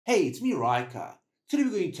Hey, it's me, Raika. Today we're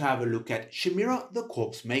going to have a look at Shemira the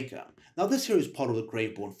Corpsemaker. Now this here is part of the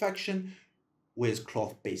Graveborn faction, wears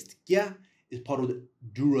cloth-based gear, is part of the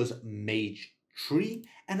Dura's mage tree,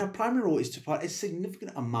 and her primary role is to provide a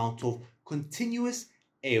significant amount of continuous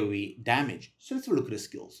AoE damage. So let's have a look at her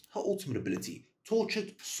skills. Her ultimate ability,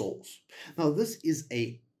 Tortured Souls. Now this is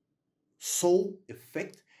a soul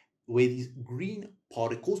effect where these green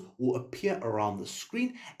particles will appear around the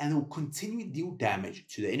screen and they will continue to deal damage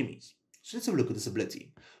to the enemies. So let's have a look at this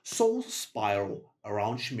ability. Souls spiral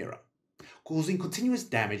around Shemira, causing continuous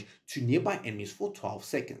damage to nearby enemies for 12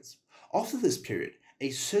 seconds. After this period,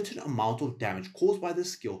 a certain amount of damage caused by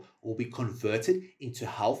this skill will be converted into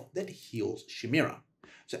health that heals Shemira.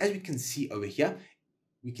 So as we can see over here,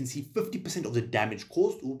 we can see 50% of the damage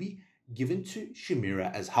caused will be given to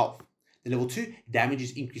Shemira as health. The level 2 damage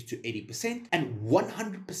is increased to 80% and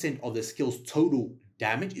 100% of the skill's total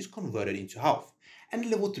damage is converted into health. And the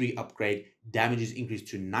level 3 upgrade, damage is increased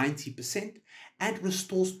to 90% and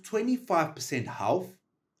restores 25% health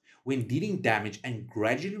when dealing damage and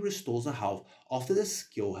gradually restores the health after the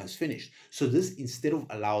skill has finished. So this instead of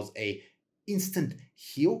allows a instant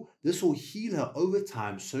heal, this will heal her over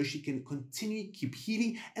time so she can continue keep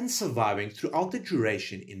healing and surviving throughout the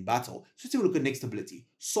duration in battle. So let's take a look at next ability,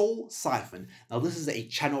 Soul Siphon. Now this is a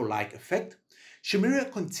channel-like effect.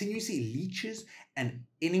 Shemira continuously leeches an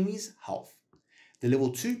enemy's health. The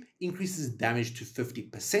level 2 increases damage to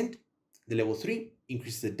 50%. The level 3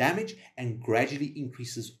 increases the damage and gradually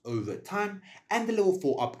increases over time. And the level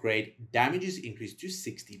 4 upgrade, damage is increased to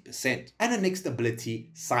 60%. And the next ability,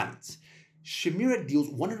 Silence. Shemira deals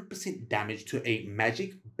 100% damage to a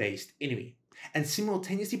magic-based enemy and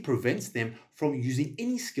simultaneously prevents them from using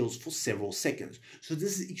any skills for several seconds. So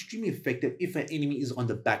this is extremely effective if an enemy is on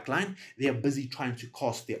the back line, they are busy trying to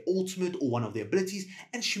cast their ultimate or one of their abilities,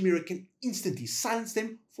 and Shemira can instantly silence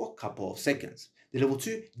them for a couple of seconds. The level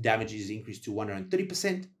 2 damage is increased to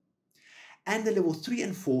 130%, and the level 3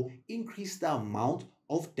 and 4 increase the amount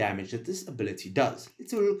of damage that this ability does.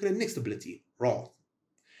 Let's have a look at the next ability, Wrath.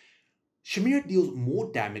 Shemira deals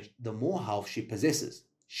more damage the more health she possesses.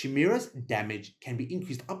 Shemira's damage can be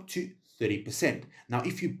increased up to 30%. Now,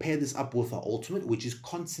 if you pair this up with her ultimate, which is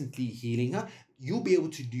constantly healing her, you'll be able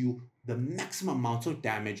to do the maximum amount of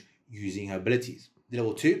damage using her abilities. The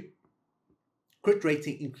level 2, crit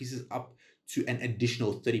rating increases up to an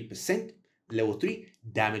additional 30%. Level 3,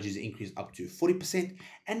 damage is increased up to 40%.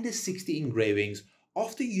 And the 60 engravings,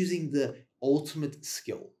 after using the ultimate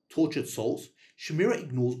skill, Tortured Souls, Shemira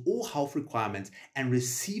ignores all health requirements and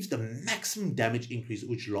receives the maximum damage increase,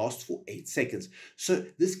 which lasts for 8 seconds. So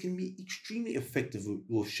this can be extremely effective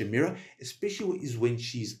with Shemira, especially when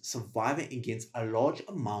she's surviving against a large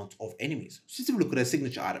amount of enemies. So let's have a look at her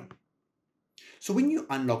signature item. So when you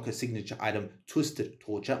unlock a signature item, Twisted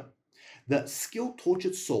Torture, the skill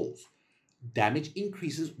Tortured Souls, damage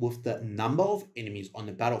increases with the number of enemies on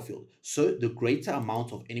the battlefield. So the greater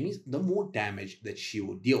amount of enemies, the more damage that she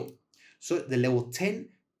will deal. So the level 10,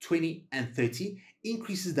 20, and 30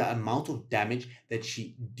 increases the amount of damage that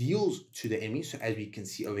she deals to the enemy. So as we can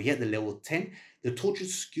see over here, the level 10, the Tortured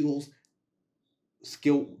skill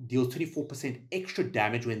deals 24% extra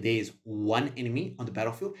damage when there is one enemy on the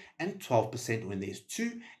battlefield, and 12% when there's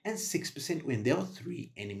 2, and 6% when there are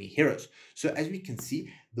 3 enemy heroes. So as we can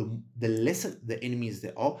see, the lesser the enemies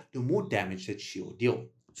there are, the more damage that she will deal.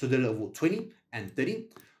 So the level 20 and 30,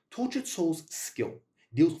 Tortured Souls skill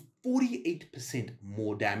deals 48%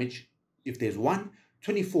 more damage if there's 1,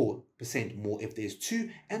 24% more if there's 2,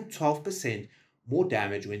 and 12% more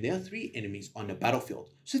damage when there are 3 enemies on the battlefield.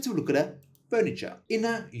 So let's have a look at her furniture.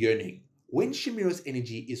 Inner Yearning. When Shemira's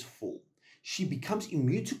energy is full, she becomes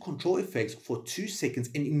immune to control effects for 2 seconds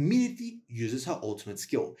and immediately uses her ultimate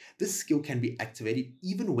skill. This skill can be activated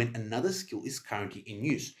even when another skill is currently in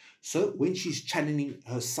use. So when she's channeling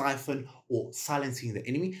her Siphon or silencing the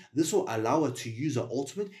enemy, this will allow her to use her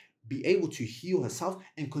ultimate, be able to heal herself,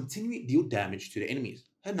 and continue to deal damage to the enemies.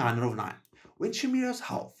 Her 9 out of 9. When Shemira's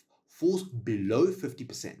health falls below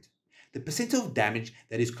 50%, the percent of damage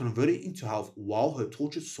that is converted into health while her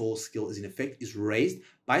Tortured Souls skill is in effect is raised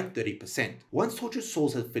by 30%. Once Tortured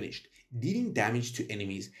Souls have finished dealing damage to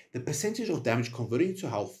enemies, the percentage of damage converted into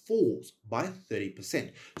health falls by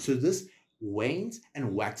 30%. So this wanes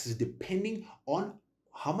and waxes depending on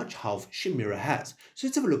how much health Shemira has. So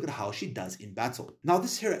let's have a look at how she does in battle. Now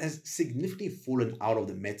this hero has significantly fallen out of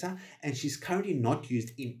the meta and she's currently not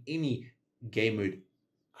used in any game mode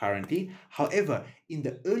currently. However, in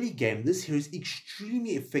the early game, this hero is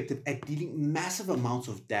extremely effective at dealing massive amounts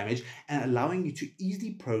of damage and allowing you to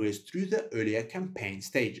easily progress through the earlier campaign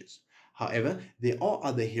stages. However, there are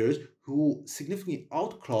other heroes who will significantly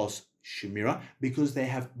outclass Shemira because they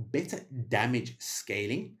have better damage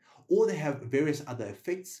scaling, or they have various other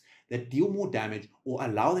effects that deal more damage or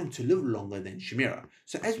allow them to live longer than Shemira.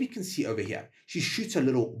 So as we can see over here, she shoots a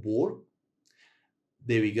little ball.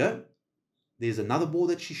 There we go. There's another ball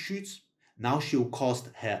that she shoots. Now she'll cast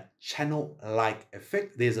her channel-like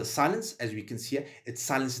effect. There's a silence, as we can see here. It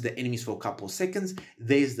silences the enemies for a couple of seconds.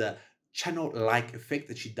 There's the channel-like effect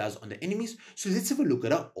that she does on the enemies. So let's have a look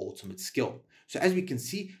at her ultimate skill. So as we can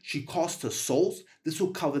see, she casts her souls. This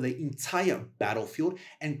will cover the entire battlefield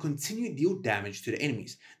and continue to deal damage to the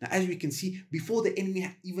enemies. Now, as we can see, before the enemy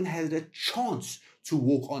even has a chance to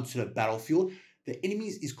walk onto the battlefield, the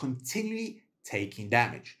enemies is continually taking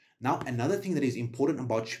damage. Now, another thing that is important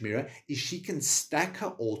about Shemira is she can stack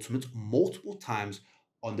her ultimate multiple times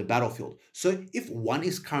on the battlefield. So if one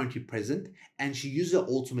is currently present and she uses her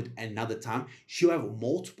ultimate another time, she'll have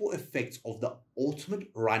multiple effects of the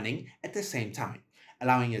ultimate running at the same time,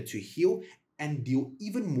 allowing her to heal and deal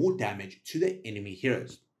even more damage to the enemy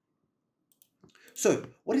heroes. So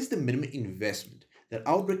what is the minimum investment that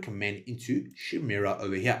I would recommend into Shemira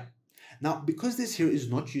over here? Now, because this hero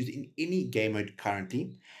is not used in any game mode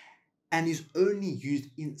currently, and is only used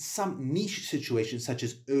in some niche situations such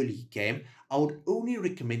as early game, I would only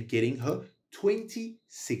recommend getting her 20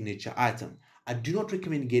 signature item. I do not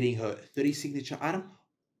recommend getting her 30 signature item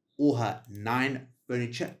or her 9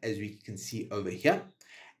 furniture, as we can see over here.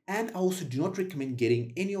 And I also do not recommend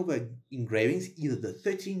getting any of her engravings, either the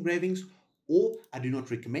 30 engravings, or I do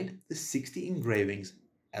not recommend the 60 engravings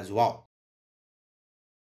as well.